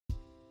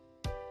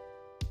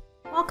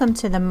Welcome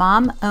to the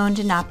Mom Owned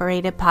and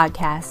Operated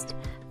podcast,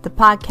 the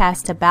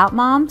podcast about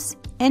moms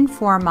and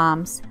for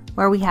moms,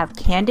 where we have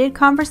candid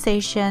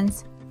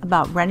conversations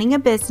about running a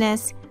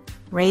business,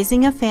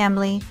 raising a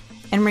family,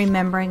 and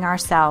remembering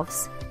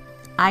ourselves.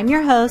 I'm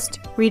your host,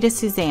 Rita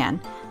Suzanne,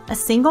 a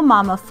single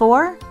mom of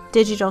four,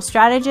 digital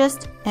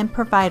strategist, and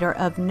provider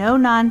of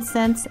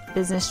no-nonsense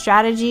business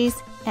strategies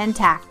and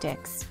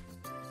tactics.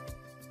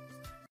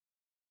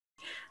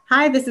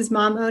 Hi, this is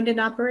Mom Owned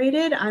and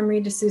Operated. I'm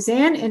Rita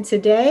Suzanne, and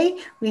today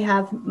we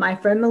have my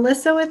friend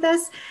Melissa with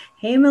us.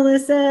 Hey,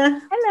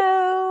 Melissa.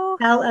 Hello.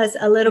 Tell us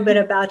a little bit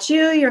about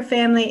you, your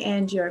family,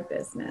 and your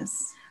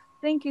business.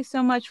 Thank you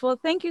so much. Well,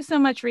 thank you so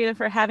much, Rita,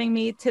 for having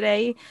me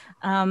today.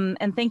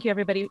 And thank you,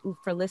 everybody,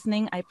 for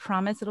listening. I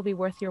promise it'll be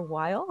worth your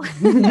while.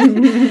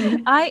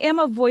 I am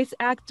a voice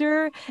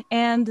actor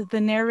and the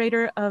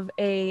narrator of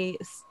a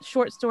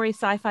short story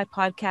sci-fi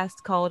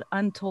podcast called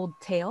Untold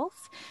Tales.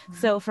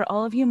 So for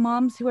all of you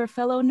moms who are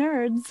fellow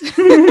nerds,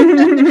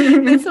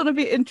 this will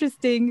be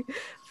interesting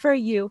for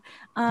you.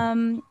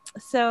 I'm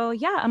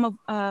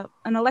an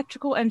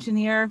electrical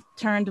engineer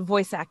turned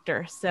voice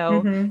actor.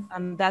 So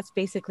that's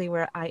basically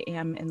where I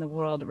am in the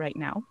world right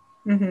now.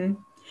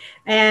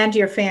 And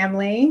your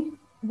family?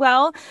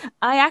 Well,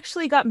 I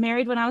actually got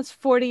married when I was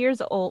 40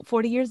 years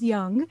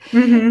young,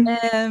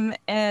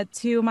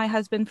 to my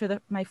husband for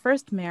my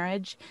first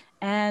marriage.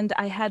 And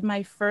I had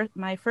my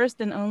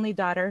first and only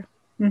daughter.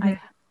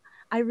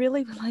 I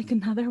really would like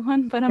another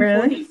one, but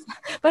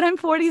I'm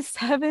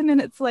 47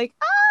 and it's like,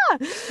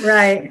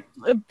 Right.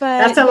 But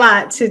that's a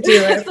lot to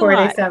do at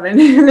 47.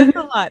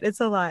 It's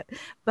a lot.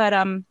 But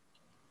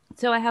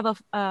so I have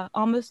a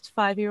almost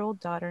 5-year-old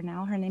daughter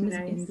now. Her name is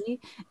Indy,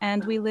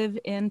 and we live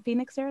in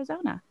Phoenix,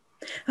 Arizona.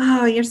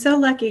 Oh, you're so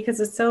lucky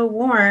because it's so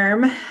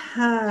warm.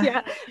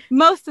 Yeah,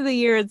 most of the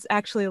year it's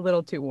actually a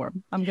little too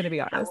warm. I'm going to be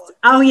honest.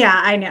 Oh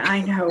yeah, I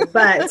know.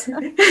 But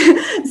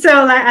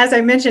so as I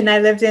mentioned, I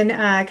lived in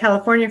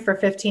California for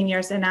 15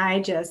 years and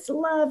I just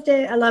loved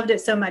it. I loved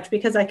it so much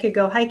because I could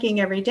go hiking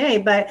every day.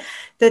 But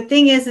the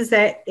thing is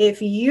that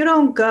if you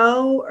don't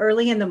go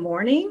early in the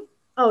morning,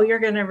 you're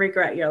going to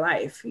regret your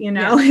life.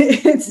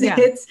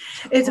 It's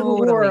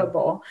totally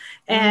horrible.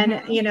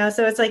 And,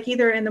 so it's like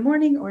either in the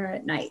morning or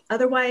at night.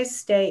 Otherwise,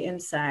 stay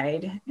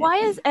inside. Why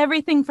is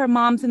everything for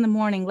moms in the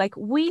morning? Like,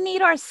 we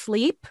need our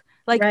sleep.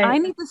 Like, I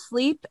need to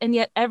sleep. And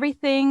yet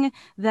everything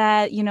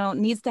that,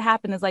 needs to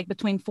happen is like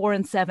between 4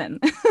 and 7.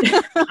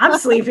 I'm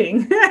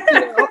sleeping.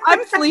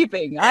 I'm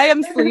sleeping. I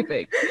am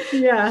sleeping.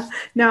 Yeah.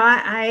 No,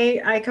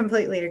 I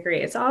completely agree.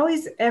 It's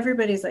always,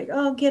 everybody's like,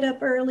 oh, get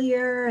up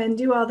earlier and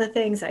do all the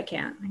things. I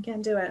can't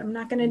do it. I'm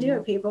not going to do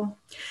it, people.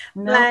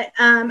 No. But,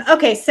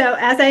 okay. So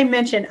as I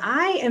mentioned,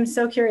 I am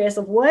so curious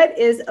of what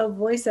is a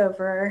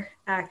voiceover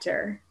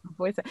actor?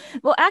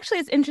 Well, actually,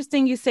 it's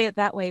interesting you say it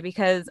that way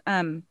because,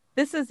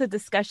 this is a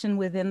discussion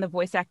within the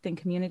voice acting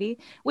community,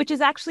 which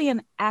is actually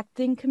an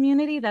acting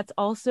community. That's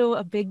also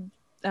a big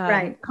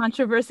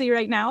controversy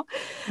right now.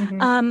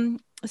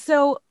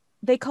 So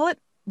they call it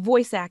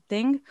voice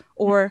acting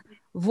or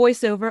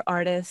voiceover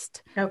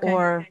artist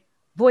or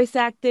voice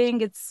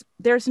acting.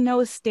 There's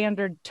no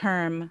standard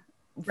term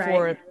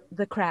for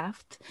the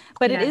craft,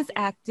 but it is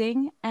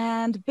acting.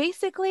 And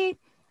basically,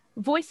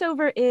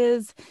 voiceover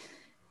is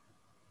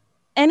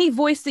any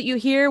voice that you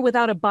hear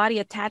without a body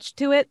attached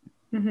to it.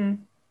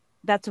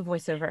 That's a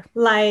voiceover.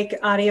 Like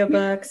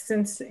audiobooks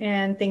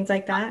and things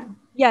like that?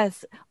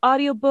 Yes.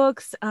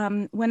 Audiobooks.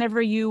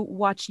 Whenever you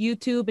watch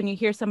YouTube and you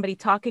hear somebody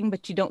talking,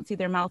 but you don't see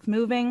their mouth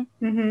moving,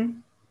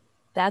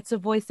 that's a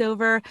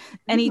voiceover.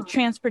 Any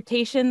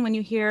transportation, when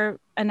you hear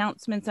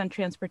announcements on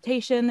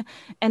transportation,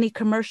 any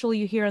commercial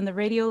you hear on the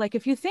radio, like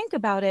if you think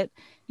about it,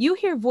 you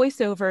hear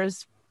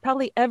voiceovers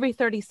probably every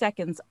 30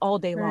 seconds all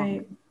day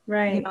long.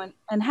 Right.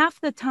 And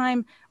half the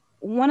time,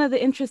 one of the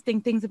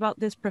interesting things about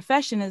this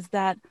profession is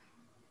that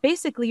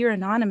basically you're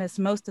anonymous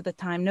most of the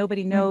time.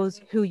 Nobody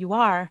knows who you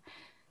are.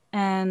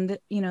 And,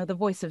 the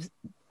voice of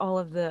all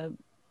of the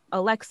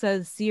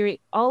Alexas, Siri,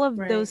 all of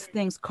those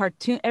things,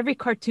 every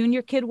cartoon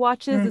your kid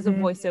watches is a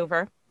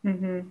voiceover.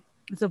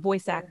 It's a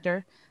voice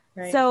actor.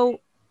 So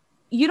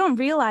you don't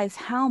realize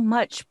how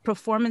much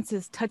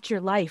performances touch your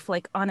life,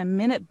 like on a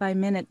minute by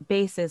minute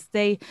basis.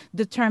 They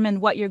determine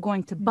what you're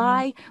going to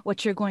buy,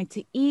 what you're going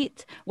to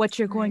eat, what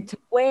you're going to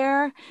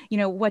wear,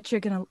 what you're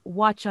going to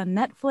watch on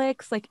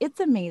Netflix. Like, it's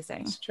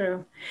amazing. It's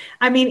true.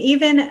 I mean,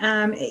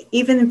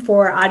 even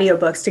for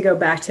audiobooks, to go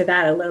back to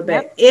that a little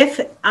bit, if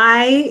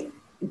I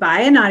buy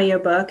an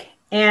audiobook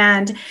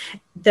and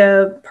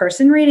the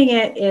person reading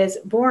it is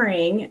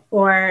boring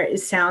or it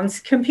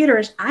sounds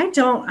computerish,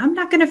 I'm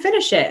not going to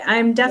finish it.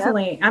 I'm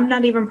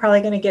not even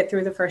probably going to get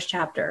through the first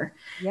chapter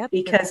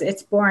because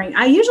it's boring.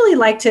 I usually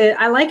like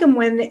them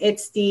when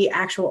it's the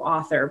actual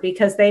author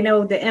because they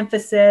know the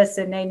emphasis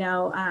and they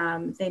know,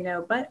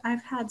 but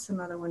I've had some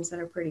other ones that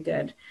are pretty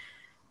good.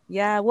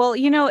 Yeah. Well,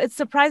 it's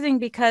surprising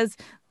because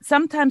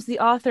sometimes the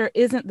author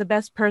isn't the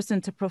best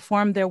person to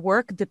perform their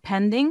work,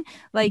 depending.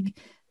 Like,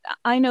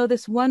 I know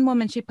this one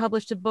woman, she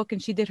published a book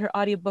and she did her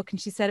audiobook,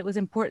 and she said it was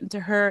important to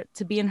her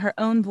to be in her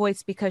own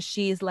voice because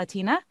she's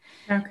Latina,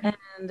 Okay.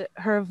 and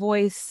her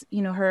voice,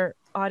 her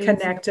audience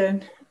is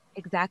Connected.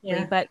 exactly.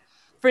 Yeah. But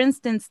for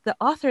instance, the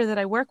author that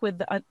I work with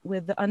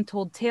the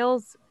Untold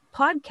Tales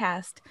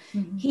podcast,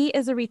 Mm-hmm.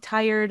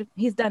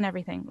 he's done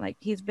everything. Like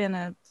he's been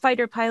a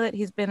fighter pilot,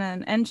 he's been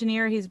an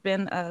engineer, he's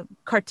been a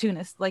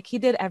cartoonist, like he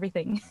did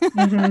everything.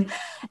 Mm-hmm. That's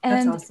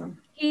And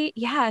awesome.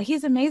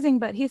 he's amazing,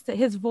 but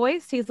his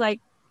voice, he's like,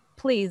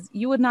 please,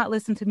 you would not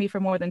listen to me for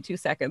more than 2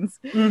 seconds.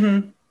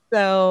 Mm-hmm.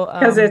 So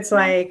Because it's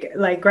like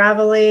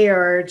gravelly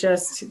or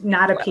just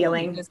not well, he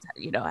appealing. just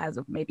has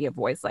maybe a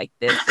voice like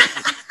this,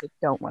 and you just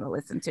don't want to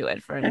listen to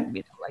it for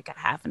like a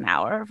half an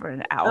hour, for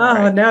an Oh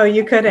hour. no,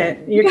 you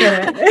couldn't. You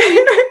couldn't.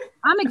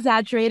 I'm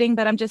exaggerating,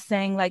 but I'm just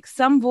saying, like,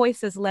 some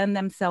voices lend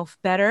themselves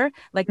better,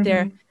 like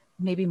they're Mm-hmm.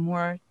 maybe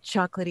more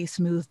chocolatey,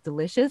 smooth,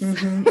 delicious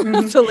Mm-hmm.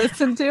 Mm-hmm. to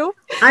listen to.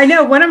 I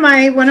know one of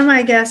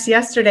my guests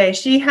yesterday,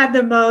 she had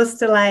the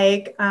most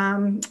like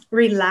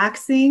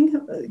relaxing,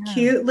 Yeah.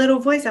 cute little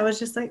voice. I was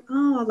just like,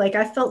 oh, like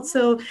I felt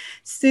so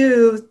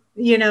soothed,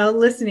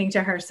 listening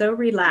to her, so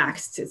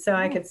relaxed. So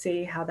I could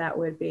see how that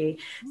would be.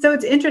 So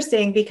it's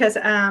interesting because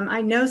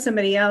I know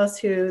somebody else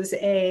who's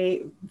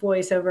a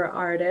voiceover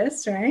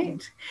artist,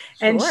 right?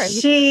 And Sure.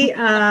 she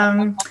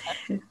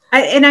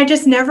I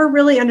just never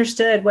really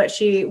understood what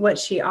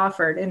she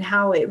offered and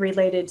how it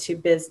related to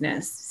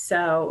business.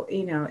 So,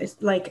 it's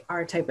like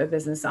our type of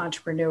business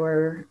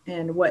entrepreneur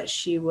and what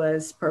she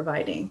was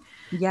providing.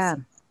 Yeah.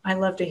 So I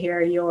love to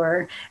hear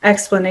your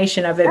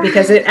explanation of it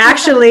because it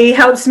actually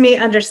helps me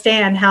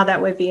understand how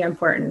that would be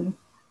important.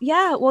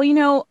 Yeah.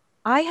 Well,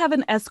 I have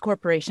an S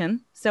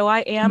corporation, so I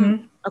am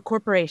Mm-hmm. a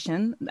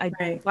corporation. I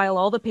Right. file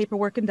all the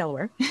paperwork in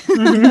Delaware.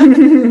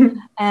 Mm-hmm.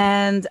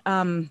 And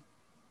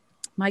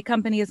my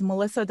company is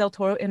Melissa Del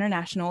Toro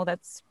International.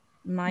 That's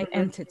my Mm-hmm.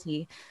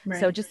 entity.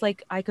 So Right. just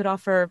like I could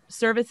offer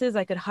services,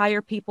 I could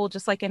hire people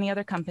just like any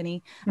other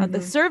company. The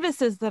Mm-hmm.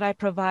 services that I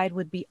provide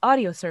would be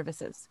audio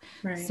services.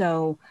 Right.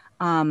 So,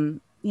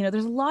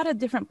 there's a lot of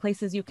different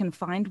places you can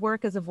find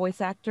work as a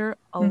voice actor.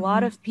 A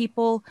lot Mm-hmm. of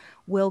people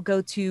will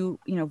go to,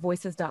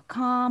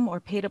 voices.com or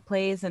pay to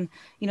plays, and,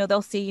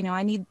 they'll see,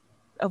 I need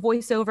a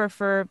voiceover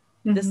for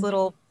this Mm-hmm.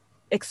 little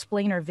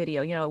explainer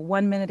video,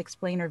 1 minute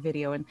explainer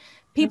video. And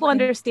people Okay.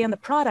 understand the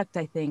product,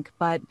 I think,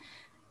 but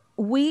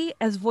we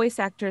as voice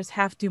actors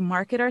have to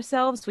market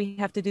ourselves. We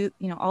have to do,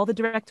 all the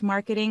direct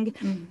marketing.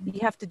 Mm-hmm. You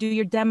have to do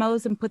your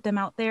demos and put them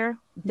out there.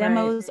 Right.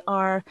 Demos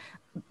are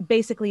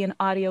basically an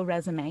audio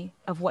resume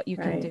of what you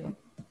can Right. do.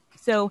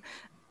 So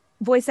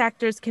voice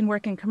actors can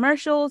work in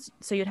commercials.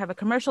 So you'd have a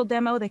commercial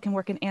demo. They can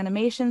work in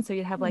animation. So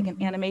you'd have like an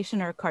Mm-hmm.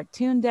 animation or a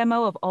cartoon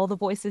demo of all the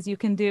voices you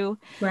can do.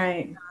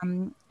 Right.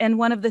 And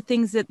one of the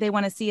things that they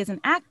want to see as an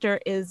actor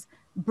is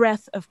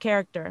breadth of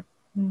character.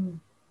 Mm-hmm.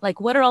 Like,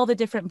 what are all the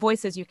different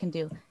voices you can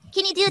do?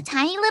 Can you do a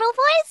tiny little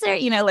voice?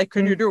 Or, like,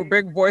 can you do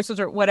big voices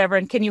or whatever?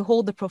 And can you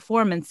hold the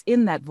performance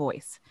in that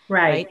voice?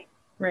 Right.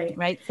 Right.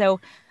 Right. So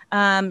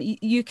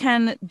you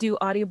can do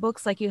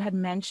audiobooks like you had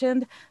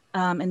mentioned,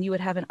 and you would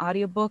have an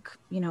audiobook,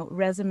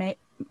 resume,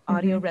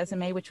 audio Mm-hmm.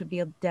 resume, which would be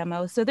a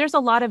demo. So there's a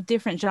lot of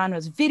different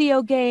genres,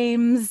 video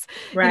games,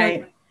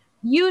 Right.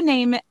 you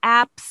name it,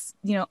 apps,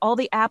 all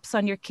the apps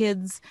on your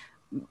kids'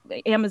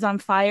 Amazon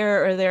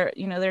Fire or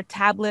their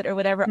tablet or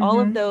whatever,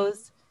 Mm-hmm.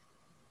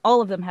 all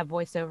of them have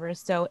voiceovers.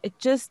 So it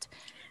just,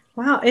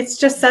 Wow, it's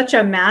just such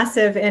a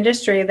massive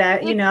industry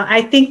that,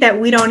 I think that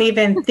we don't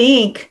even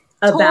think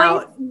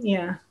about.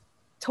 Yeah.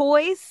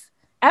 Toys,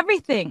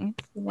 everything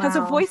has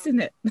a Wow. voice in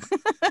it.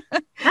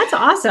 That's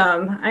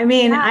awesome. I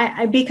mean, Yeah.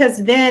 I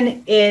because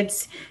then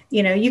it's,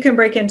 you can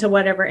break into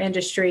whatever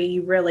industry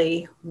you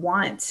really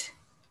want,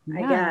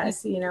 I Yeah,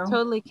 guess, you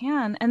totally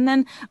can. And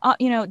then,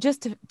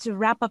 just to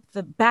wrap up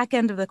the back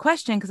end of the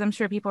question, because I'm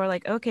sure people are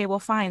like, okay, well,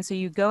 fine. So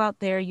you go out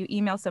there, you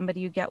email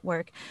somebody, you get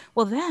work.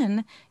 Well,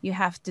 then you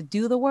have to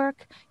do the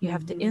work. You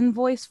have to Mhm.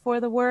 invoice for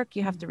the work.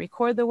 You have to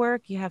record the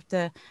work. You have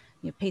to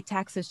pay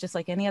taxes just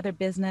like any other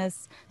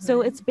business. So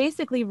Right. it's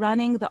basically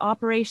running the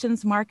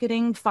operations,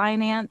 marketing,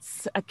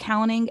 finance,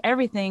 accounting,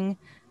 everything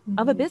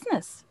of a Mhm.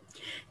 business.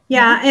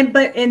 Yeah, and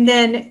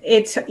then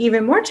it's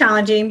even more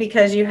challenging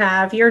because you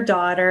have your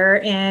daughter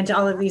and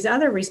all of these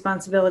other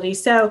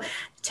responsibilities. So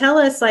tell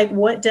us, like,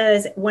 what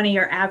does one of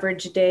your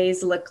average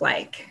days look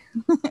like?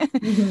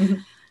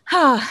 Mhm.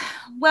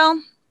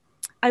 Well,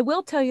 I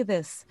will tell you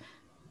this.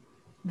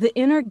 The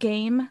inner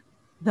game,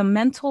 the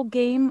mental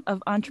game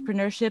of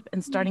entrepreneurship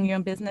and starting your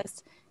own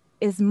business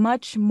is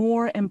much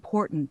more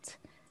important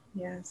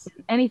Yes.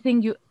 than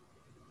anything you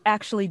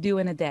actually do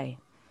in a day.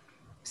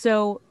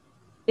 So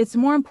it's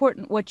more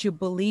important what you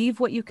believe,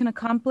 what you can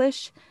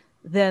accomplish,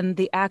 than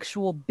the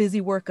actual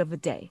busy work of a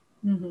day.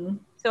 Mm-hmm.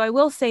 So I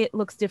will say it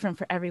looks different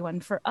for everyone.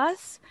 For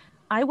us,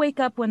 I wake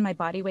up when my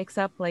body wakes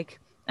up. Like,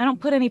 I don't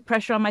put any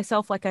pressure on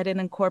myself like I did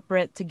in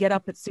corporate to get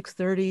up at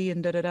 6:30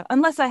 and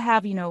unless I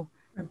have, a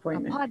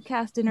Appointment.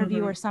 podcast interview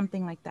Mm-hmm. or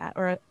something like that,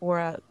 or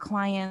a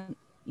client,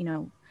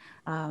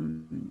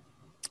 um,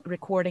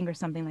 recording or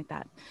something like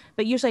that.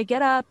 But usually I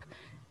get up,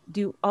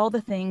 do all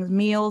the things,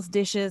 meals,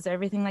 dishes,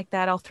 everything like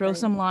that. I'll throw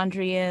some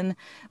laundry in.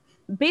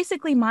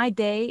 Basically, my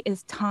day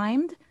is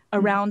timed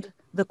around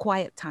the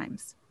quiet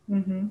times.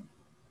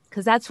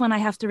 Because that's when I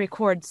have to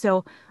record.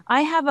 So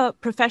I have a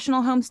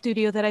professional home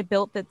studio that I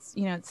built that's,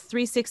 it's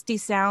 360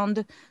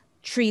 sound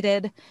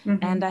treated.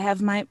 And I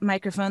have my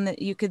microphone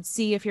that you could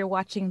see if you're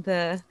watching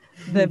the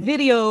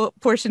video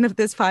portion of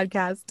this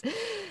podcast,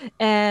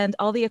 and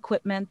all the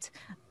equipment.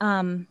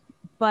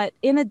 But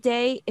in a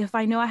day, if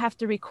I know I have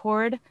to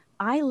record,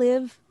 I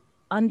live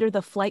under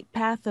the flight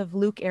path of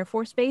Luke Air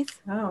Force Base.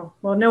 Oh,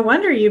 well, no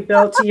wonder you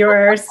built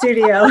your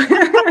studio.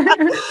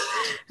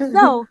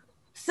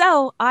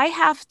 So I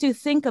have to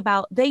think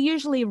about, they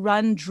usually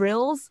run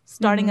drills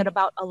starting at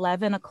about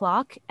 11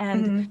 o'clock,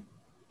 and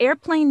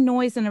airplane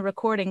noise in a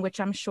recording, which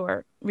I'm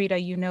sure,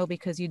 Rita,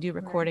 because you do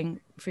recording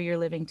for your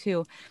living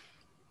too.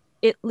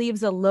 It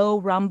leaves a low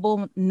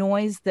rumble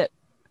noise that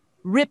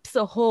rips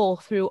a hole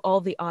through all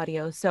the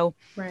audio. So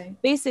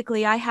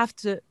basically I have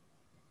to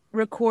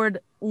record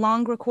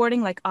long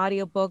recording, like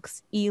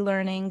audiobooks,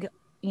 e-learning,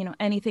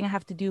 anything I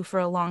have to do for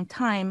a long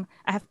time.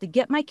 I have to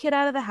get my kid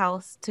out of the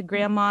house to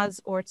grandma's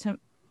or to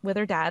with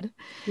her dad.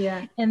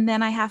 Yeah. And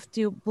then I have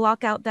to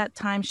block out that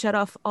time, shut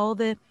off all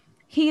the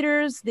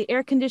heaters, the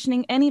air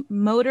conditioning, any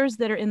motors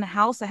that are in the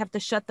house, I have to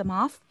shut them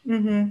off.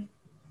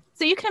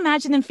 So you can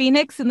imagine in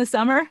Phoenix in the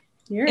summer.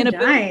 You're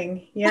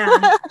dying. Yeah.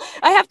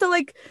 I have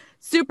to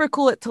super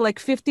cool it to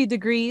 50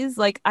 degrees.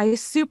 I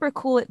super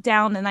cool it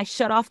down and I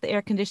shut off the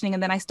air conditioning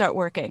and then I start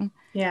working.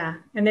 Yeah.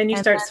 And then you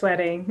start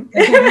sweating.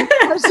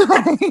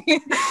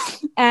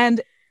 And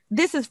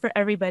this is for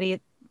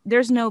everybody.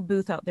 There's no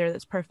booth out there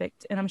that's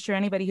perfect. And I'm sure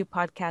anybody who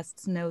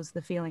podcasts knows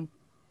the feeling.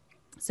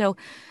 So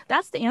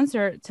that's the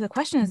answer to the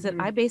question, is that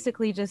I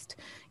basically just,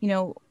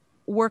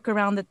 work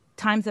around the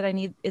times that I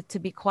need it to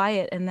be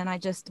quiet. And then I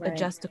just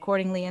adjust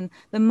accordingly. And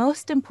the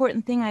most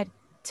important thing I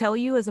tell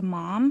you as a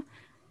mom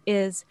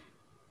is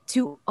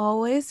to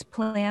always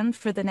plan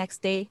for the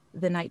next day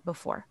the night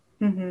before.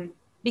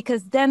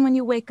 Because then when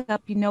you wake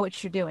up, you know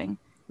what you're doing.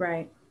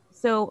 Right.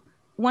 So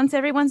once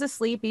everyone's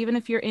asleep, even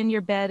if you're in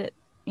your bed at,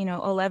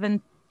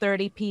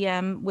 11:30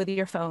 p.m. with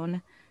your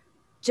phone,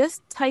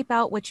 just type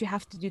out what you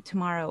have to do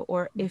tomorrow.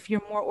 Or if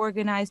you're more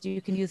organized,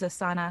 you can use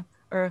Asana,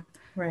 or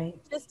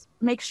just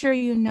make sure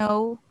you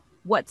know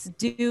what's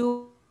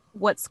due,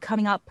 what's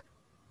coming up,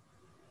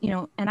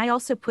 and I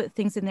also put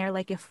things in there,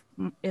 like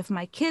if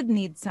my kid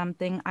needs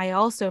something, I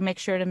also make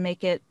sure to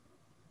make it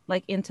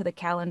into the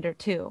calendar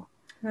too.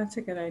 That's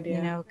a good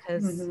idea.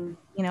 Because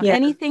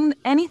anything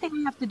I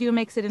have to do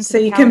makes it into so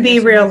the you calendar. Can be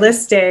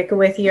realistic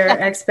with your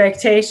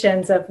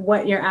expectations of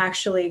what you're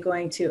actually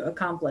going to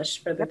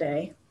accomplish for the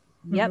day.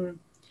 Yep.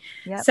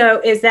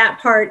 So is that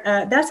part,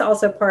 that's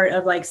also part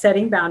of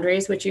setting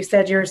boundaries, which you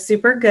said you're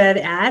super good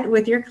at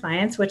with your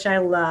clients, which I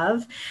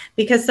love,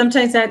 because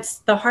sometimes that's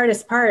the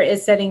hardest part,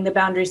 is setting the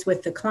boundaries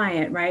with the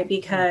client, right?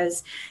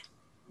 Because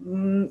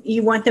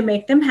you want to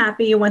make them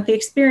happy. You want the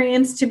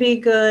experience to be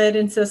good.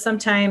 And so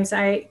sometimes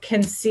I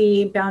can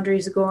see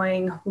boundaries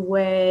going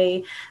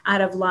way out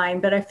of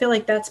line, but I feel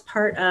like that's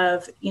part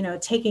of,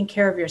 taking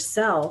care of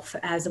yourself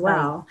as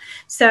well. Right.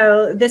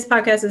 So this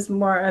podcast is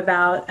more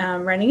about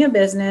running a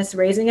business,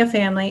 raising a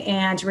family,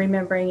 and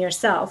remembering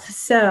yourself.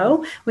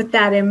 So with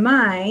that in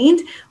mind,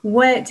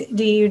 what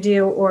do you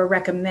do or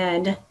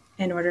recommend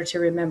in order to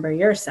remember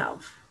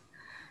yourself?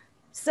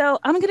 So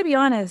I'm going to be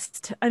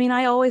honest. I mean,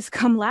 I always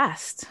come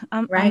last.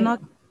 I'm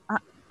not,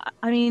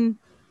 I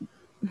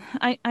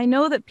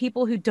know that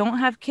people who don't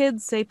have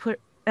kids say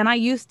and I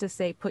used to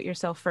say, put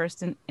yourself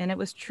first, and it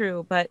was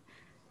true. But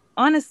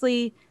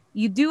honestly,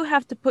 you do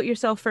have to put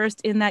yourself first,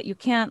 in that you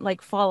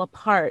can't fall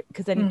apart,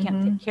 because then you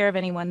can't take care of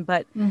anyone.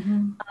 But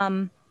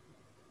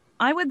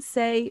I would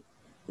say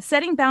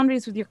setting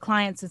boundaries with your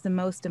clients is the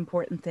most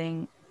important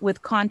thing.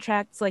 With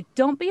contracts,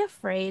 don't be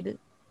afraid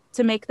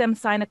to make them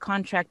sign a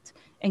contract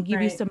and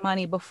give you some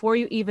money before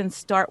you even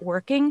start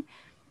working,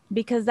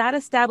 because that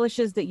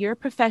establishes that you're a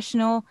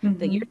professional,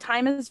 that your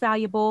time is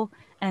valuable,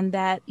 and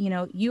that,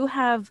 you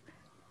have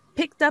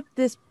picked up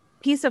this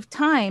piece of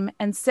time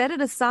and set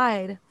it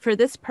aside for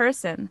this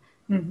person.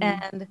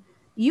 And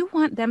you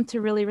want them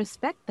to really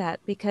respect that,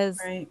 because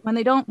when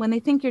they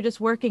think you're just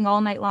working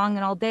all night long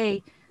and all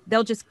day,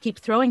 they'll just keep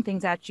throwing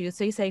things at you.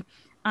 So you say,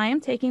 I am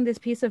taking this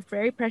piece of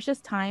very precious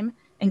time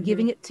and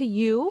giving it to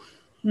you.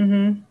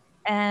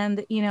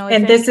 And,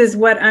 and this is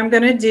what I'm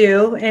going to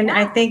do. And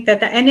I think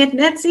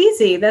that's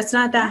easy. That's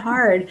not that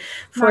hard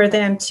for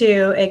them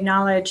to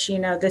acknowledge,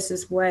 this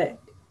is what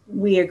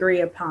we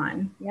agree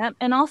upon. Yep.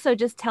 And also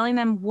just telling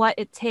them what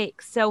it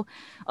takes. So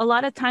a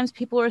lot of times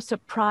people are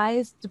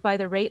surprised by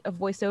the rate of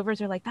voiceovers.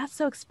 They're like, that's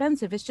so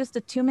expensive. It's just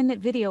a 2-minute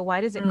video.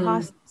 Why does it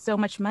cost so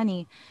much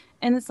money?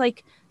 And it's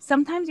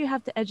sometimes you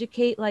have to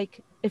educate,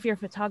 if you're a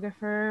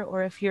photographer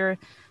or if you're,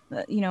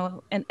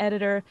 an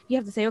editor, you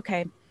have to say,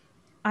 okay,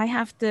 I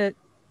have to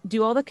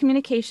do all the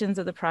communications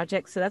of the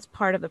project. So that's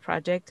part of the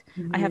project.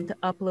 I have to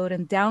upload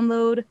and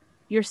download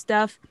your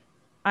stuff.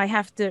 I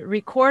have to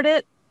record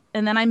it,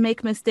 and then I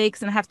make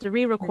mistakes and I have to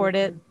re-record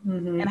it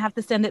and have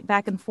to send it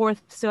back and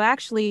forth. So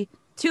actually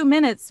 2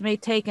 minutes may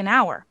take an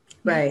hour.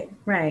 Right.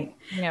 Right.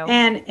 You know,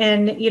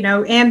 and, you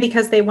know, and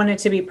because they want it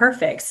to be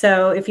perfect.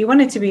 So if you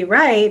want it to be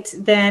right,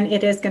 then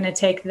it is going to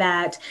take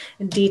that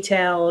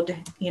detailed,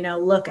 you know,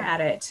 look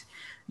at it.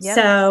 Yep.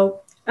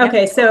 So,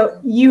 okay. So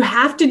you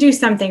have to do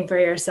something for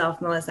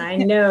yourself, Melissa. I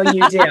know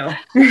you do.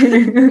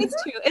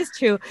 It's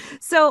true.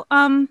 So,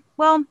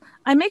 well,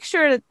 I make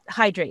sure to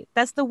hydrate.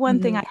 That's the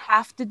one thing I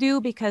have to do,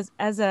 because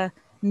as a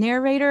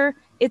narrator,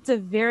 it's a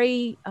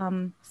very,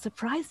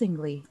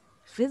 surprisingly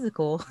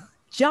physical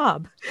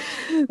job.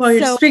 Well,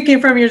 you're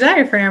speaking from your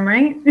diaphragm,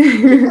 right?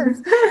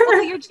 Yes.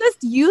 Well, you're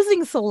just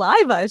using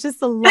saliva. It's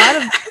just a lot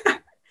of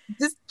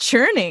just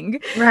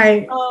churning.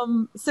 Right.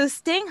 So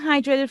staying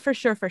hydrated for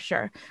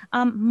sure.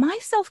 My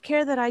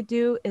self-care that I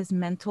do is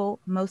mental,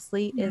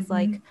 mostly is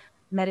like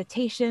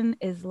meditation,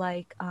 is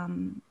like,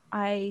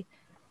 I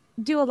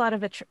do a lot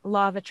of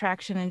law of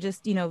attraction and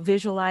just, you know,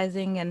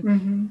 visualizing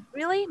and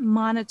really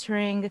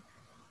monitoring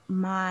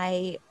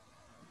my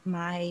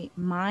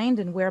mind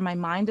and where my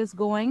mind is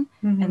going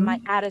and my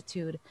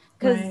attitude.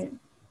 Because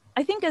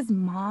I think as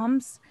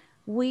moms,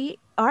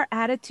 our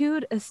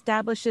attitude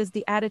establishes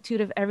the attitude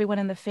of everyone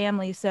in the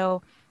family.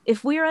 So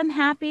if we're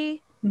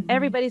unhappy,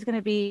 everybody's going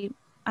to be,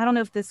 I don't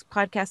know if this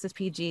podcast is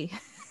PG.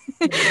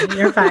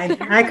 You're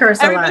fine. I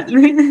curse a lot.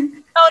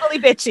 Totally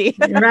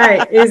bitchy.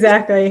 Right.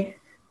 Exactly.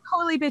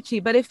 Totally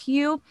bitchy. But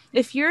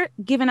if you're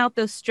giving out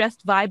those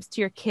stressed vibes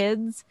to your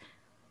kids,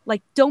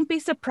 like, don't be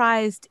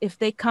surprised if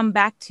they come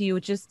back to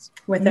you just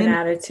with an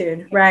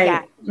attitude,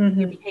 right? Your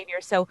behavior.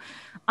 So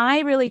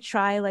I really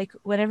try, like,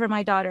 whenever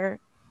my daughter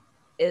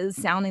is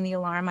sounding the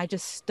alarm, I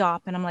just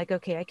stop and I'm like,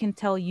 okay, I can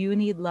tell you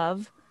need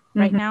love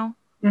right now.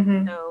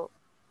 So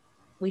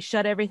we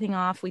shut everything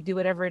off. We do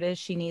whatever it is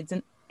she needs.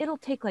 And it'll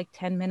take like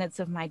 10 minutes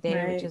of my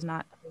day, which is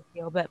not a big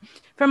deal. But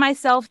for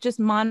myself, just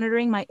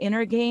monitoring my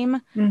inner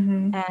game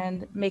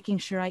and making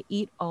sure I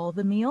eat all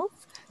the meals.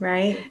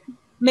 Right.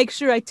 Make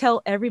sure I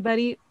tell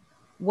everybody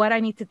what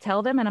I need to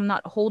tell them and I'm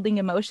not holding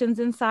emotions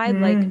inside.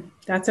 Like,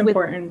 that's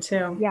important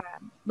too. Yeah.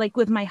 Like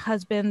with my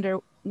husband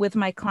or with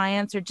my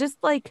clients, or just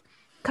like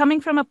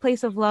coming from a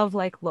place of love,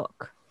 like,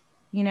 look,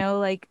 you know,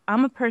 like,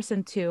 I'm a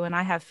person too, and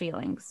I have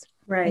feelings.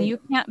 Right. And you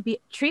can't be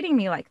treating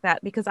me like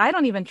that, because I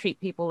don't even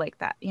treat people like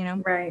that, you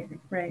know? Right.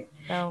 Right.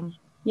 So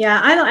yeah,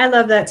 I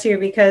love that too,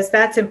 because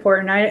that's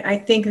important. I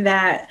think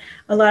that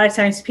a lot of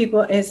times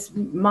people as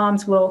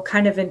moms will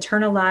kind of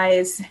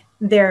internalize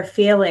their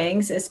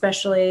feelings,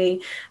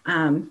 especially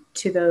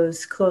to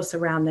those close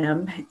around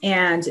them.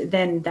 And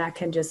then that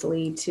can just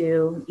lead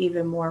to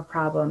even more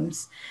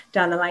problems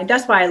down the line.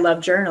 That's why I love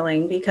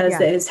journaling, because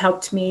it has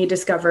helped me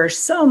discover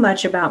so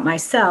much about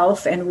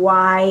myself and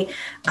why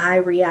I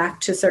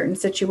react to certain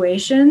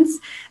situations.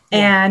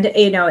 And,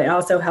 you know, it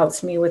also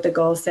helps me with the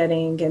goal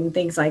setting and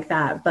things like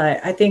that.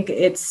 But I think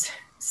it's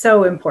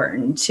so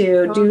important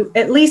to do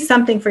at least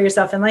something for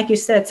yourself. And like you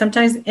said,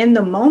 sometimes in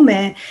the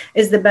moment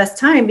is the best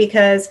time,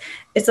 because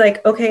it's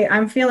like, okay,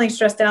 I'm feeling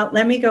stressed out.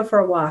 Let me go for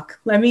a walk.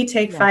 Let me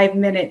take 5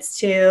 minutes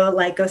to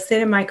like go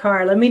sit in my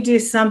car. Let me do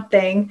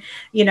something,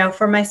 you know,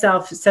 for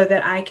myself, so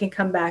that I can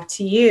come back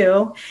to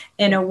you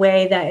in a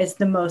way that is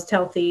the most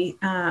healthy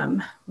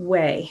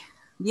way.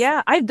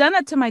 Yeah, I've done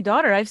that to my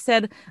daughter. I've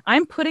said,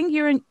 I'm putting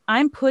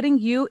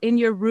you in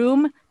your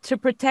room to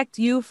protect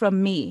you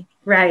from me.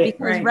 Right.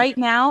 Because right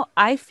now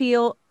I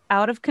feel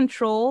out of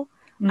control.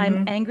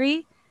 I'm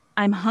angry.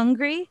 I'm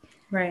hungry.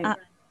 Right.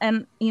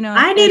 And, you know,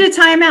 I need a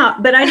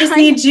timeout, but I just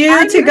need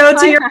you to go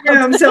to your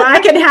room so I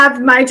can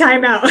have my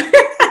timeout.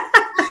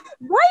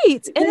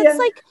 Right. And it's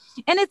like,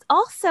 and it's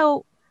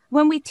also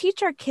when we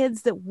teach our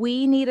kids that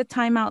we need a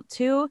timeout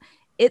too,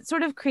 it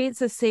sort of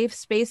creates a safe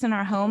space in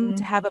our home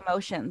to have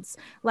emotions.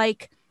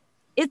 Like,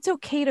 it's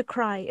okay to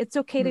cry. It's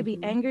okay to be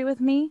angry with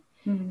me.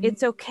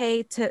 It's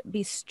okay to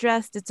be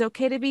stressed. It's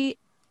okay to be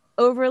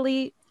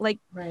overly like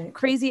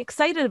crazy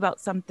excited about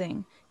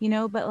something, you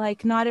know, but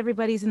like not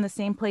everybody's in the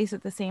same place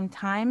at the same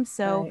time.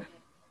 So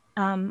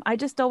I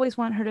just always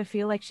want her to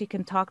feel like she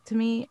can talk to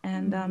me.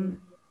 And,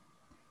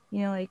 you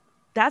know, like,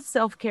 that's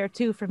self-care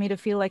too, for me to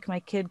feel like my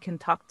kid can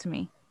talk to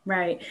me.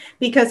 Right.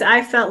 Because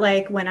I felt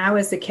like when I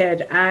was a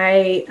kid,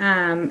 I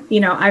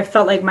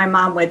felt like my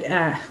mom would,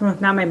 well,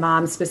 not my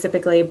mom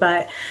specifically,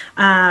 but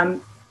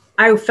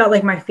I felt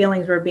like my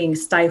feelings were being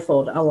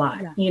stifled a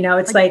lot. Yeah. You know,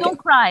 it's like don't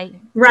cry.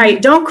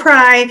 Right. Don't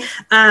cry.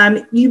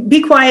 You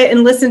be quiet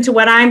and listen to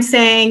what I'm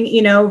saying,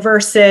 you know,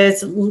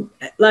 versus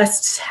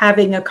us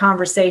having a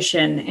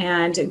conversation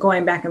and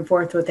going back and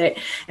forth with it.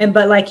 And,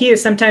 but like you,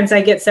 sometimes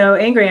I get so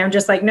angry. I'm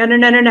just like, no,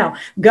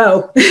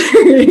 go,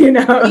 you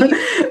know,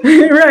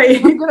 right.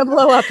 I'm going to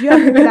blow up. You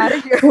have to get out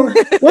of here.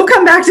 We'll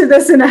come back to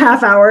this in a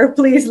half hour.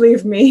 Please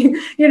leave me,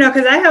 you know,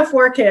 because I have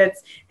 4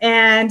 kids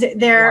and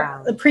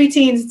they're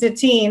preteens to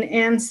teen.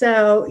 And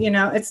so, you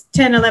know, it's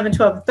 10, 11,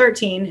 12,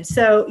 13.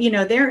 So, you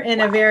know, they're in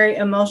in a very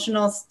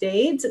emotional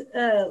state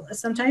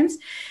sometimes.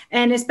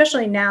 And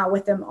especially now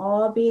with them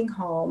all being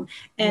home.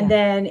 And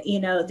then,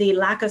 the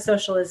lack of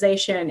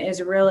socialization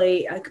is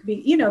really,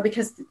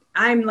 because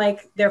I'm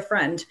like their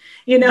friend,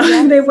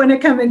 they want to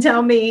come and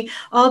tell me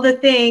all the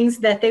things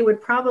that they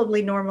would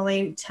probably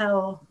normally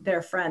tell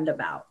their friend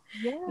about,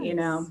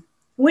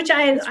 which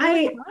I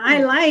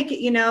like,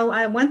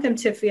 I want them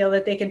to feel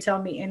that they can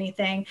tell me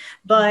anything,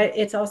 but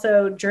it's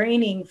also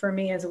draining for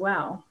me as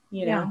well,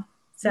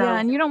 So,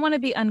 and you don't want to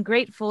be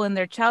ungrateful in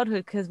their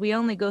childhood, because we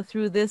only go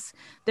through this.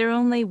 They're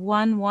only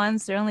one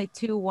once, they're only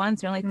two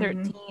once, they're only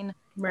 13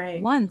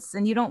 once.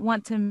 And you don't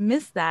want to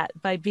miss that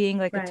by being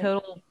like a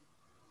total,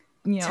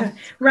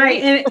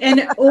 right.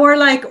 And or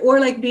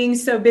like being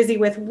so busy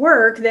with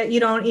work that you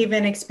don't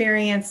even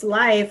experience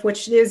life,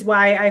 which is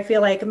why I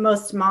feel like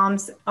most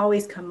moms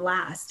always come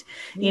last,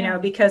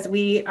 because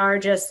we are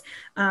just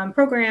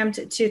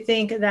programmed to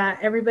think that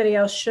everybody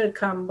else should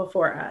come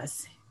before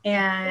us.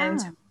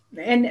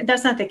 And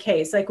that's not the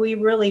case. Like, we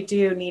really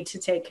do need to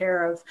take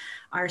care of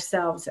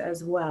ourselves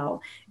as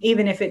well,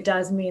 even if it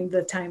does mean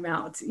the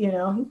timeout.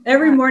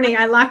 Every morning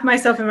I lock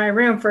myself in my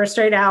room for a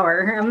straight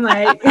hour. I'm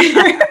like,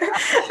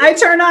 I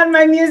turn on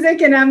my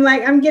music and I'm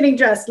like, I'm getting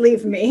dressed,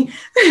 leave me.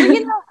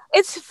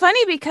 It's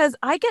funny because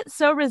I get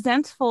so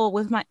resentful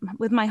with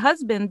my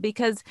husband,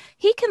 because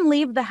he can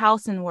leave the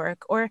house and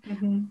work, or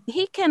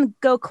he can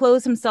go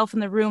close himself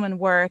in the room and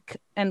work,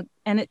 and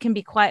it can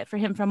be quiet for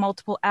him for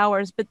multiple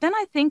hours. But then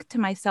I think to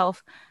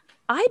myself,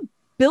 I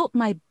built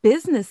my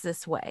business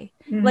this way.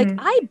 Like,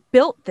 I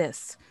built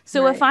this.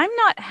 So if I'm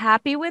not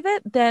happy with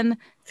it, then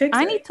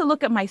I need to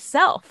look at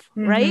myself,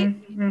 right?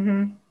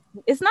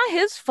 It's not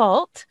his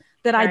fault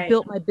that I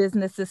built my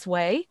business this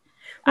way.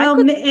 Well,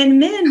 and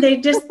men, they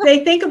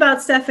think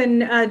about stuff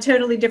in a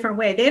totally different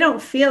way. They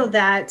don't feel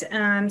that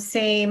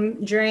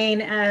same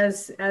drain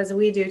as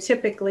we do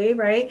typically,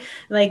 right?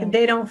 Like,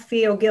 they don't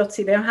feel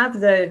guilty. They don't have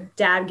the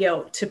dad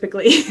guilt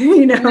typically,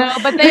 No,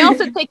 but they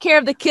also take care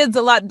of the kids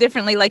a lot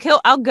differently. Like,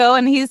 I'll go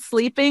and he's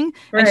sleeping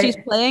and she's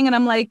playing, and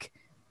I'm like,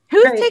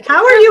 who's taking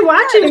how are you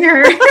watching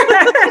her?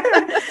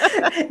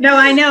 No,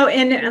 I know.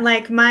 And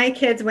like, my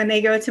kids, when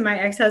they go to my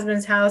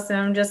ex-husband's house, and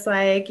I'm just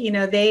like,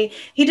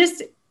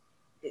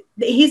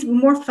 he's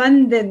more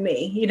fun than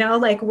me,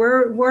 like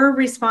we're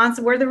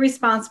responsible. We're the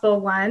responsible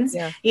ones,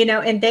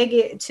 and they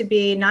get to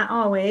be, not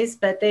always,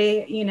 but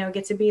they,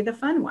 get to be the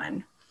fun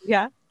one.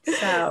 Yeah.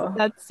 So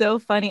that's so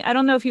funny. I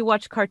don't know if you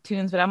watch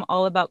cartoons, but I'm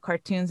all about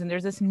cartoons. And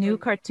there's this new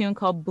cartoon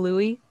called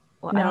Bluey.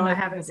 Well, no, I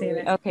haven't seen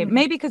it. Okay.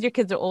 Maybe because your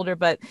kids are older,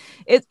 but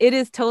it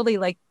is totally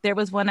like, there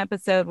was one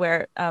episode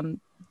where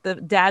the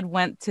dad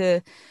went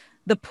to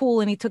the pool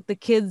and he took the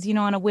kids,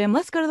 on a whim,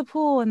 let's go to the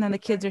pool. And then the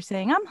kids are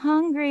saying, I'm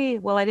hungry.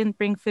 Well, I didn't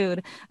bring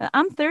food.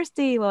 I'm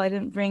thirsty. Well, I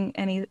didn't bring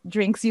any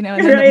drinks, and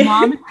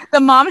then the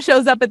mom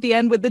shows up at the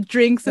end with the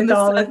drinks and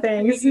all the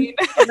things.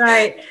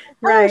 Right.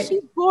 Right. Oh,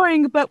 she's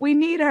boring, but we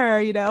need her,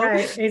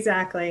 Right.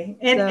 Exactly.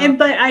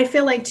 But I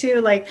feel like too,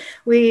 like,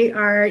 we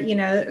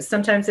are,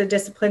 sometimes a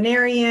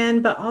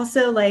disciplinarian, but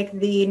also like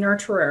the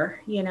nurturer,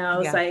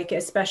 it's like,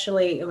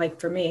 especially like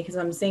for me, because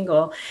I'm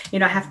single,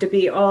 I have to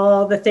be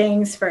all the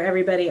things for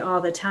everybody all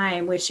the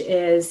time, which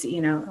is,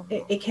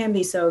 it can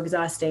be so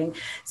exhausting.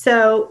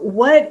 So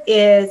what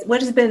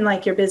has been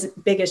like your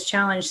biggest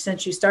challenge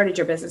since you started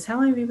your business? How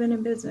long have you been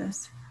in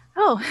business?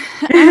 So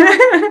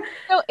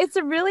it's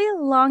a really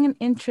long and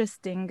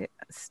interesting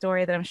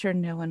story that I'm sure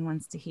no one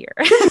wants to hear.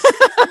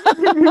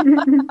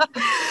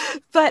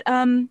 But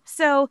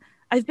so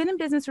I've been in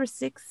business for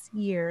 6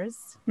 years.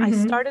 I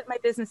started my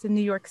business in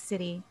New York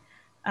City.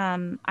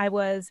 I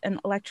was an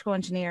electrical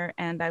engineer,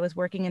 and I was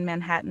working in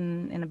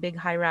Manhattan in a big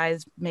high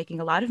rise, making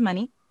a lot of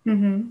money.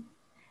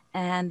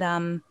 And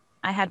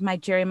I had my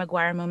Jerry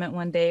Maguire moment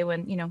one day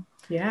when,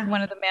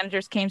 one of the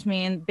managers came to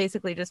me and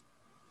basically just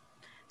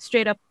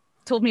straight up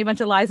told me a bunch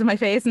of lies in my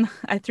face, and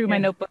I threw my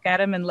notebook at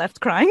him and left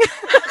crying.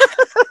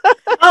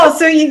 Oh,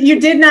 so you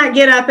did not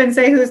get up and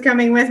say, who's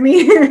coming with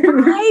me?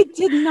 I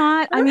did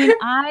not. I mean,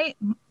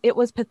 it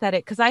was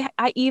pathetic, because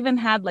I even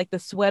had like the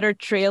sweater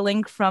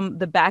trailing from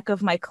the back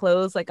of my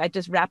clothes. Like, I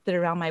just wrapped it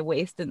around my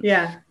waist, and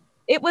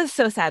it was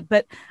so sad.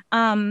 But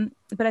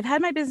I've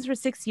had my business for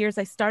 6 years.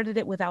 I started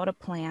it without a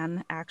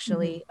plan,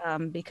 actually,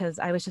 because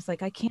I was just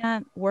like, I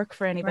can't work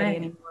for anybody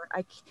anymore.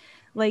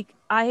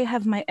 I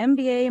have my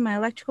MBA, my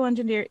electrical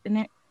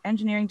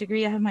engineering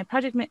degree. I have my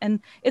project, and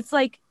it's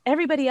like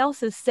everybody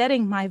else is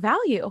setting my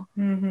value.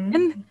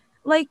 And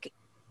like,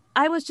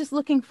 I was just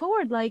looking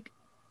forward, like,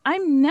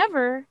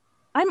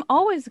 I'm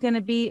always going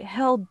to be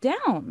held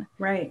down.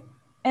 Right.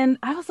 And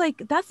I was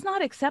like, that's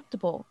not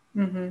acceptable.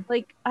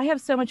 Like, I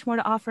have so much more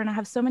to offer, and I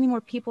have so many more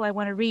people I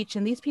want to reach,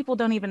 and these people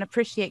don't even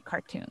appreciate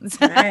cartoons.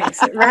 Right.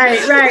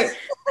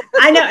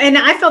 I know. And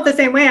I felt the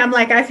same way. I'm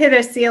like, I've hit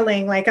a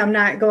ceiling. Like, I'm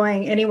not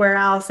going anywhere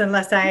else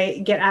unless I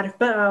get out of,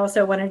 but I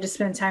also wanted to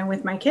spend time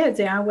with my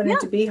kids. I wanted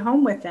to be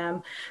home with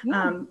them.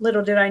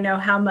 Little did I know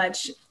how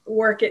much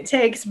work it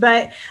takes,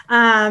 but, so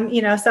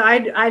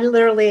I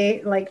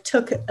literally like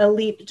took a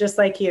leap just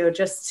like you,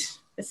 just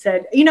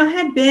said,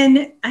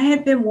 I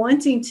had been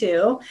wanting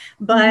to,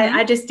 but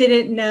I just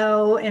didn't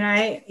know. And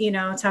I,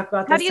 talk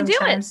about How this do you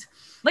sometimes. do it?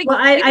 Like, well,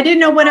 I didn't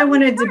know what I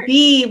wanted to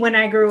be when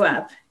I grew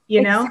up,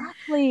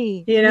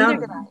 Exactly. Neither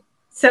did I.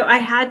 So I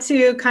had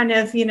to kind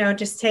of,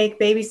 just take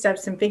baby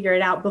steps and figure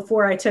it out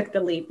before I took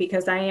the leap,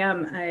 because I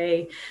am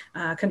a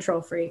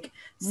control freak.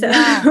 So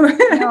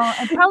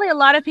and probably a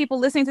lot of people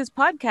listening to this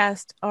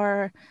podcast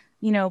are,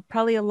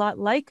 probably a lot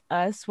like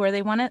us, where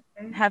they want to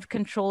have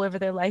control over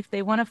their life.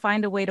 They want to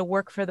find a way to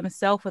work for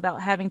themselves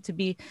without having to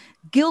be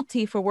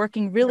guilty for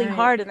working really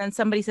hard. And then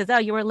somebody says, "Oh,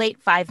 you were late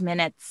 5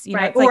 minutes."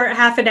 Right. Or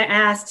having to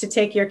ask to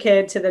take your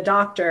kid to the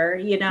doctor,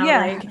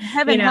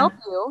 heaven help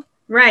you.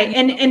 Right.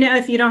 And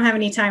if you don't have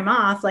any time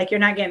off, like, you're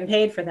not getting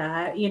paid for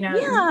that,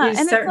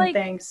 and certain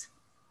things.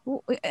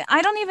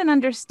 I don't even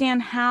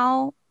understand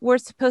how we're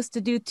supposed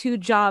to do 2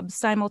 jobs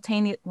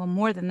simultaneously. Well,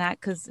 more than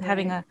that, because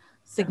having a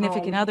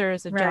significant other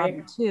is a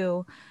job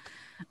too.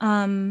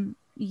 But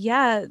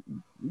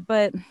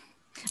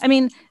I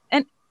mean,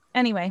 and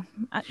anyway,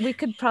 we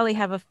could probably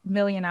have a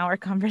 1,000,000-hour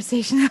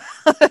conversation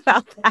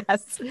about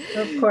that.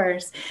 Of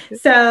course.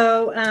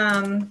 So,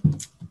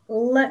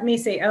 let me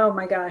see. Oh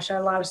my gosh, I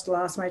lost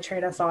my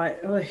train of thought.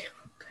 Oh,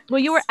 well,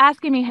 you were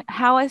asking me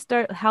how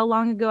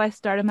long ago I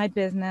started my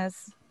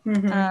business.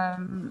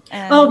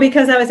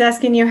 Because I was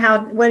asking you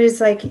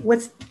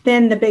what's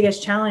been the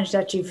biggest challenge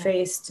that you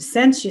faced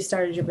since you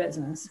started your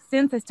business?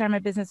 Since I started my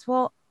business,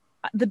 well,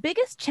 the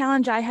biggest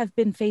challenge I have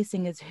been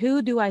facing is,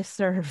 who do I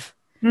serve?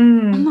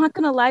 I'm not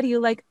going to lie to you.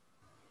 Like,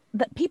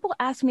 people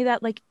ask me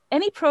that, like,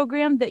 any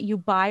program that you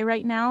buy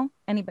right now,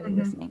 anybody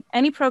listening,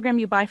 any program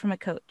you buy from a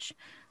coach,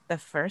 the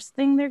first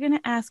thing they're going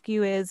to ask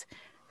you is,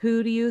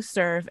 who do you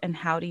serve and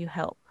how do you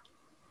help?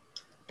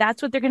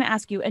 That's what they're going to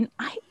ask you. And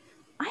I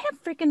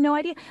have freaking no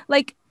idea.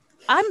 Like,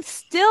 I'm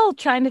still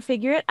trying to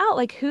figure it out.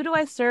 Like, who do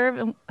I serve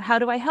and how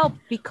do I help?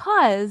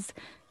 Because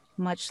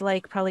much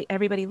like probably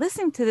everybody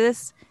listening to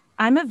this,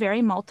 I'm a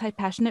very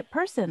multi-passionate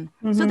person.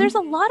 So there's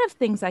a lot of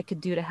things I could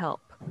do to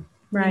help.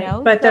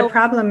 Right. But the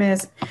problem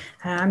is,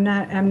 I'm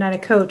not a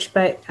coach,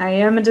 but I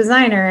am a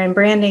designer, and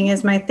branding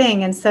is my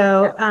thing. And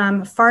so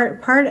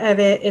part of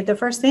it, the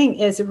first thing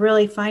is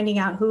really finding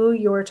out who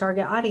your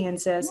target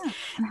audience is.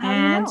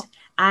 And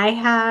I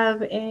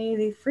have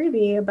a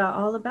freebie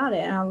all about it,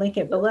 and I'll link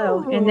it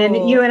below. And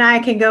then you and I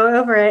can go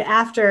over it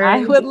after.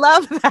 I would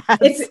love that.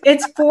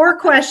 It's 4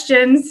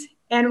 questions.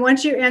 And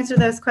once you answer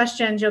those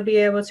questions, you'll be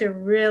able to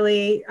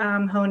really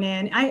hone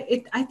in.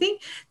 I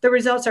think the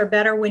results are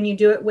better when you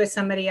do it with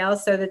somebody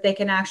else, so that they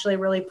can actually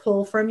really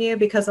pull from you.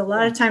 Because a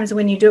lot of times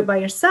when you do it by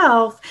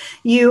yourself,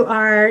 you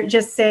are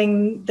just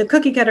saying the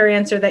cookie cutter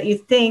answer that you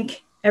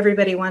think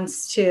everybody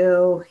wants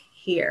to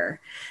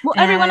hear. Well,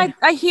 everyone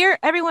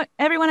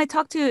I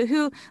talk to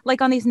who,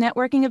 like, on these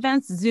networking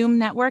events, Zoom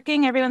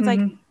networking, everyone's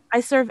like,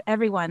 I serve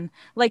everyone.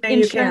 Like,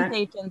 insurance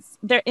agents,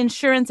 they're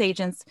insurance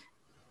agents.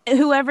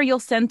 Whoever you'll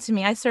send to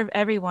me, I serve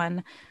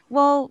everyone.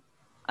 Well,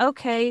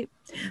 okay,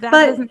 that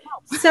doesn't help.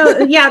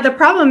 So the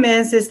problem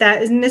is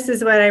that, and this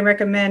is what I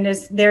recommend,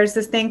 is there's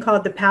this thing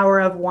called the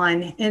power of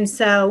one. And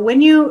so when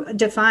you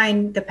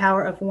define the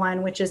power of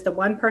one, which is the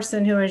one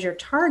person who is your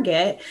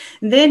target,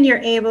 then you're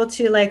able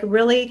to, like,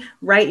 really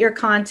write your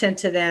content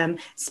to them,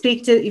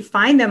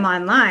 find them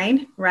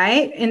online,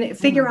 right? And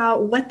figure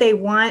out what they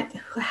want,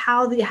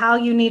 how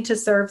you need to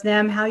serve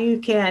them, how you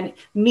can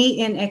meet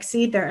and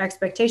exceed their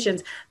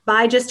expectations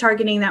by just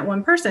targeting that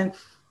one person.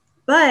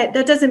 But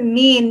that doesn't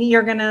mean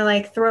you're going to,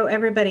 like, throw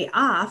everybody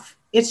off.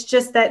 It's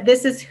just that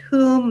this is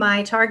who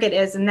my target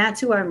is, and that's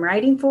who I'm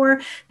writing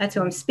for. That's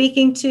who I'm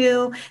speaking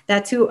to.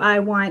 That's who I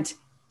want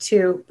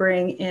to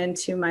bring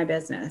into my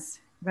business.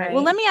 Right.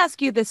 Well, let me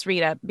ask you this,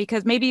 Rita,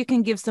 because maybe you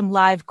can give some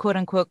live quote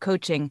unquote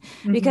coaching,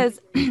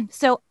 because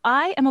so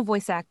I am a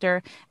voice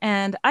actor,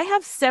 and I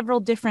have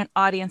several different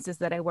audiences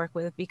that I work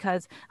with,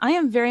 because I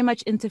am very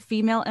much into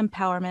female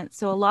empowerment.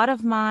 So a lot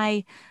of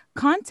my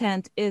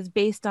content is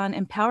based on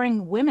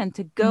empowering women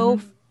to go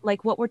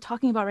like what we're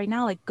talking about right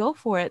now, like, go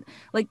for it,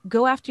 like,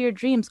 go after your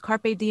dreams,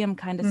 carpe diem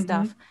kind of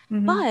stuff.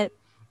 But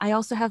I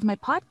also have my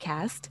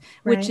podcast,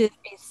 which is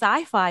a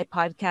sci-fi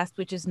podcast,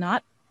 which is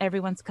not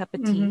everyone's cup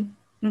of tea.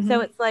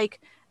 So it's like,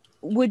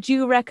 would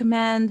you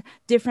recommend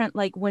different,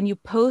 like, when you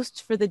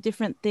post for the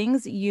different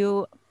things,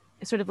 you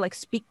sort of like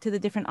speak to the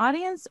different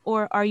audience,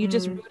 or are you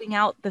just rooting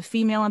out the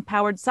female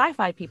empowered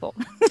sci-fi people?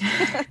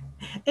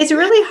 It's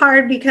really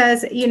hard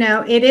because,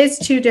 it is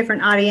 2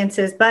 different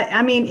audiences. But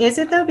I mean, is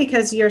it though?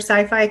 Because your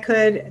sci-fi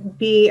could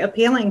be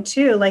appealing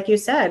too. Like you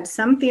said,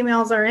 some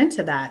females are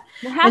into that.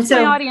 Well, half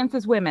my audience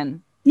is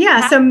women.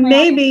 Yeah. So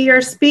maybe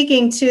you're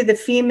speaking to the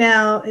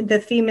female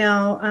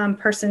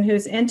person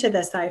who's into the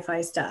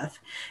sci-fi stuff,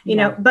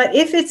 but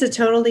if it's a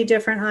totally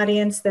different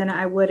audience, then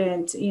I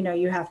wouldn't,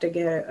 you have to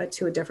get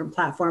to a different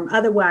platform.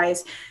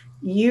 Otherwise,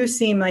 you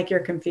seem like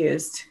you're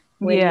confused.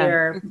 when Yeah,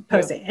 you're it's true.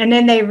 posting, and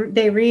then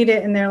they read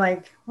it and they're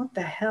like, what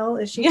the hell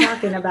is she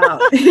talking about?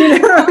 You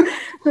know?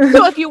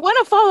 So if you want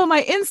to follow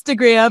my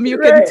Instagram, you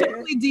can Right.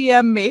 totally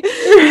DM me.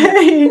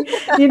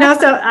 You know,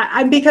 so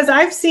because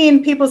I've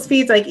seen people's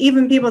feeds, like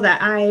even people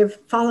that I've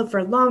followed for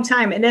a long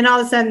time, and then all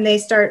of a sudden they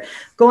start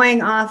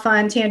going off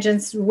on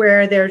tangents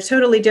where they're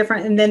totally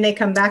different, and then they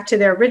come back to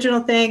their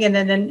original thing, and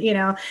then you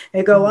know,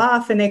 they go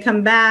off and they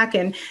come back,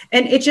 and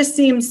it just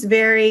seems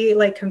very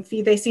like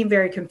confused. They seem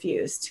very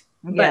confused.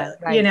 Yeah,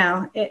 But you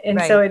know, and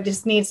right. so it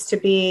just needs to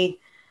be,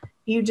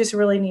 you just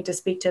really need to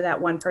speak to that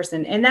one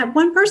person, and that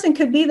one person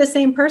could be the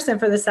same person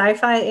for the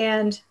sci-fi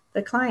and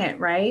the client,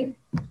 right?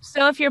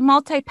 So if you're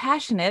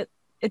multi-passionate,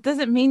 it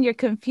doesn't mean you're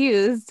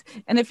confused.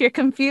 And if you're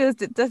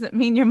confused, it doesn't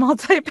mean you're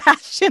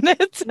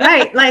multi-passionate.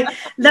 Right. Like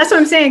that's what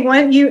I'm saying.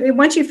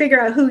 Once you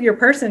figure out who your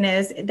person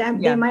is,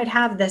 that they might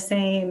have the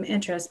same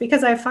interest,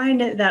 because I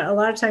find it that a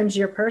lot of times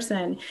your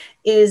person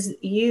is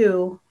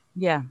you.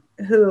 Yeah.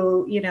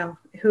 Who, you know,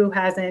 who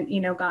hasn't, you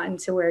know, gotten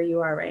to where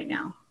you are right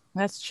now.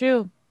 That's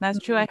true. That's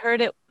true. I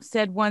heard it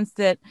said once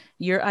that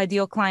your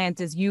ideal client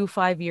is you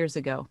 5 years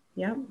ago.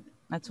 Yep.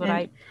 That's what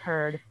I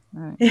heard.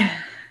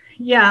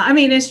 Yeah. I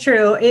mean, it's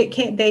true.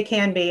 They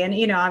can be. And,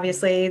 you know,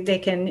 obviously they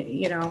can,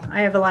 you know, I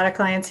have a lot of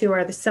clients who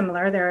are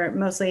similar. They're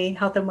mostly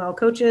health and well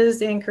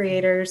coaches and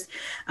creators.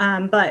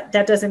 But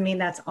that doesn't mean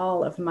that's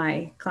all of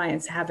my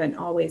clients haven't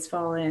always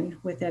fallen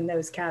within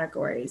those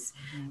categories,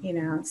 you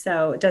know,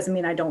 so it doesn't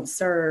mean I don't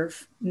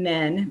serve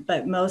men,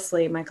 but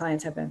mostly my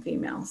clients have been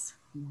females.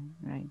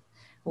 Right.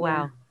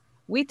 Wow. Yeah.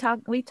 We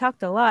talked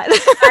a lot.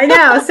 I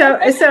know. So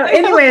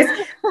anyways,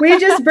 we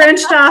just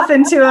branched off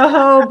into a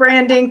whole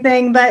branding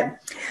thing, but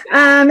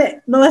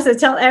Melissa,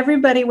 tell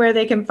everybody where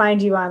they can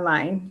find you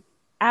online.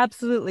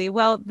 Absolutely.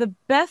 Well, the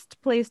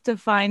best place to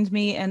find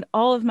me and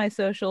all of my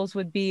socials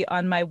would be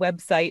on my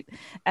website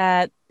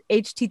at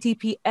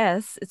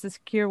https, it's a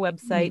secure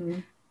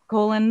website,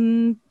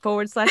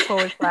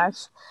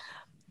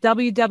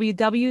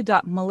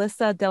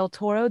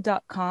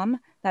 www.melissadeltoro.com.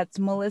 That's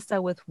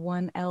Melissa with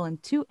 1 L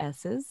and 2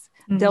 S's.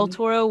 Del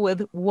Toro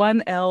with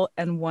 1 L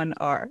and 1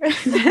 R.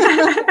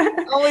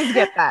 Always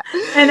get that.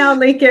 And I'll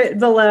link it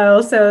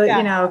below. So,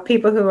 you know,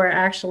 people who are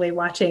actually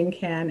watching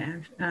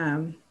can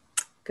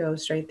go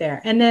straight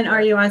there. And then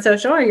are you on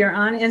social, or you're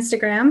on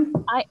Instagram?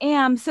 I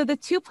am. So the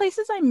two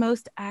places I'm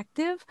most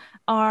active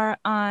are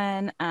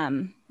on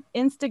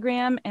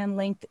Instagram and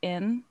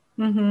LinkedIn.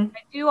 I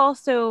do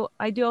also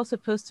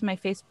post to my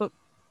Facebook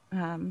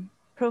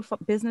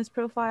business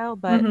profile,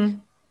 but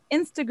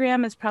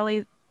Instagram is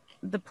probably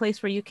the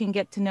place where you can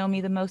get to know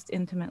me the most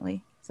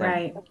intimately. So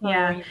right.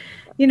 Yeah.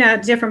 You know,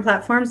 different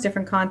platforms,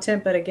 different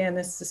content. But again,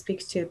 this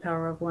speaks to the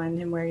power of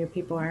one and where your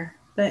people are.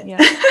 But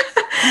yeah.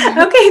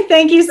 Okay.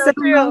 Thank you so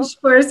much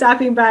for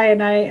stopping by.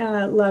 And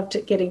I loved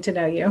getting to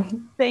know you.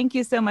 Thank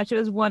you so much. It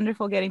was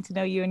wonderful getting to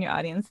know you and your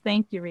audience.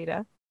 Thank you,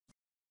 Rita.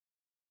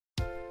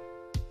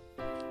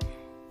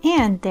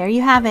 And there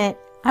you have it.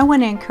 I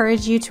want to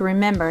encourage you to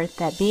remember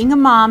that being a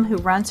mom who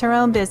runs her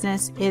own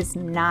business is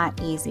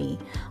not easy.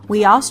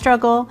 We all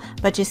struggle,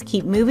 but just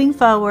keep moving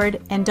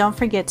forward and don't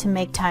forget to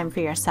make time for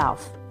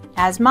yourself.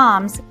 As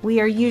moms, we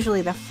are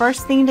usually the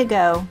first thing to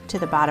go to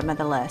the bottom of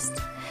the list.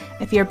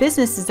 If your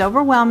business is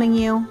overwhelming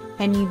you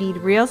and you need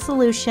real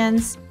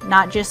solutions,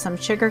 not just some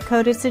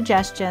sugar-coated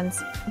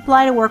suggestions,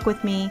 apply to work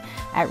with me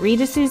at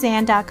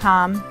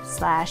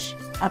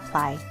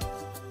ritasuzanne.com/apply.